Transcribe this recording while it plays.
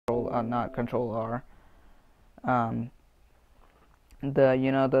not Control R.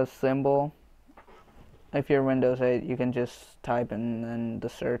 The symbol. If you're Windows 8, you can just type in the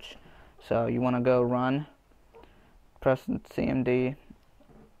search. So you want to go run, press CMD,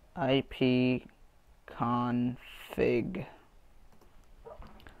 IP config.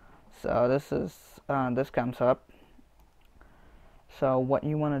 So this comes up. So what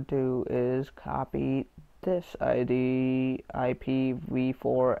you want to do is copy this ID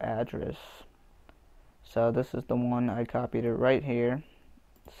IPv4 address. So this is the one, I copied it right here.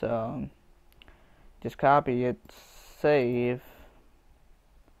 So just copy it, save,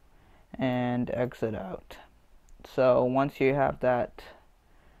 and exit out. So once you have that,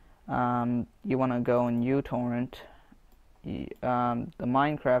 you want to go in uTorrent. The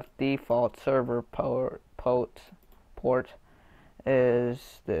Minecraft default server port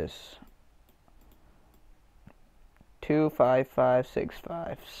is this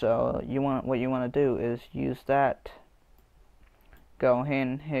 25565. So what you want to do is use that. Go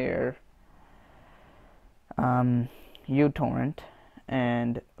in here, uTorrent,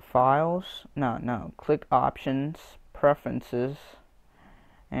 and files. Click options, preferences,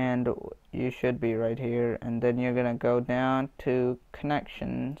 and you should be right here. And then you're gonna go down to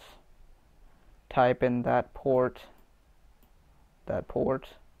connections. Type in this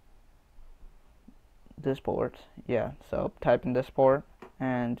port, yeah, so type in this port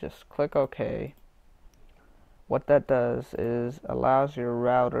and just click OK. What that does is allows your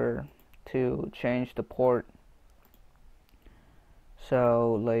router to change the port,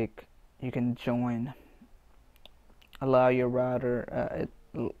 so like you can join, allow your router,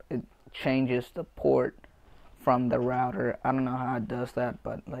 it changes the port from the router. I don't know how it does that,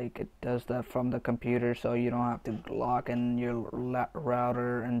 but like it does that from the computer, so you don't have to lock in your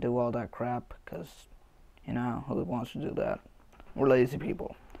router and do all that crap, because you know who wants to do that? We're lazy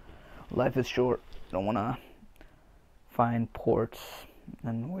people. Life is short. Don't want to find ports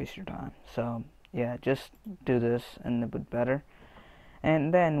and waste your time. So yeah, just do this and it would be better.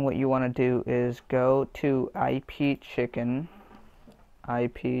 And then what you want to do is go to IP chicken.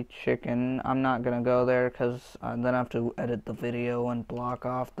 I'm not gonna go there because then I have to edit the video and block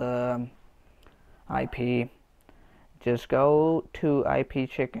off the IP. Just go to IP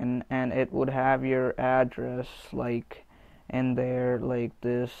chicken and it would have your address like in there like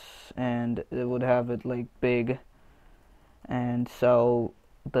this, and it would have it like big. And so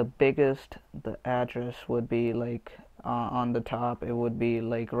the address would be like on the top. It would be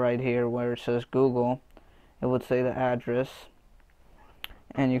like right here where it says Google. It would say the address,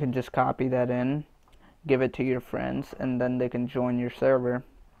 and you can just copy that in, give it to your friends, and then they can join your server.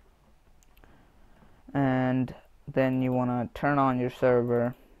 And then you want to turn on your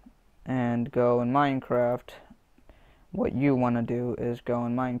server and go in Minecraft. What you want to do is go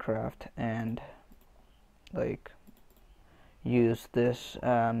in Minecraft and like use this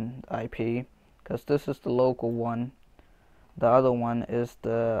IP, because this is the local one. The other one is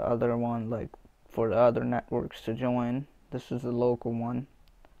the other one, like for the other networks to join. This is the local one.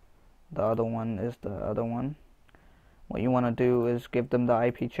 The other one is the other one. What you want to do is give them the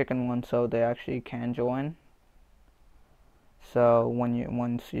IP chicken one so they actually can join. So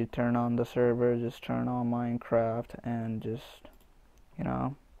once you turn on the server, just turn on Minecraft and just, you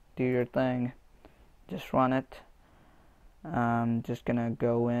know, do your thing. Just run it. I'm just gonna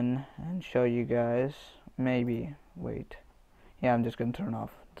go in and show you guys. Maybe wait. Yeah, I'm just gonna turn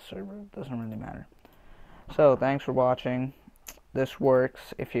off the server. It doesn't really matter. So thanks for watching. This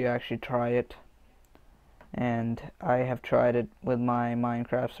works if you actually try it, and I have tried it with my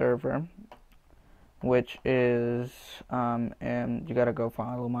Minecraft server, which is and you gotta go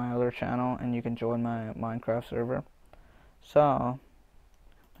follow my other channel and you can join my Minecraft server. So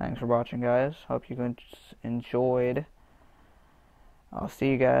thanks for watching, guys. Hope you enjoyed. I'll see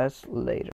you guys later.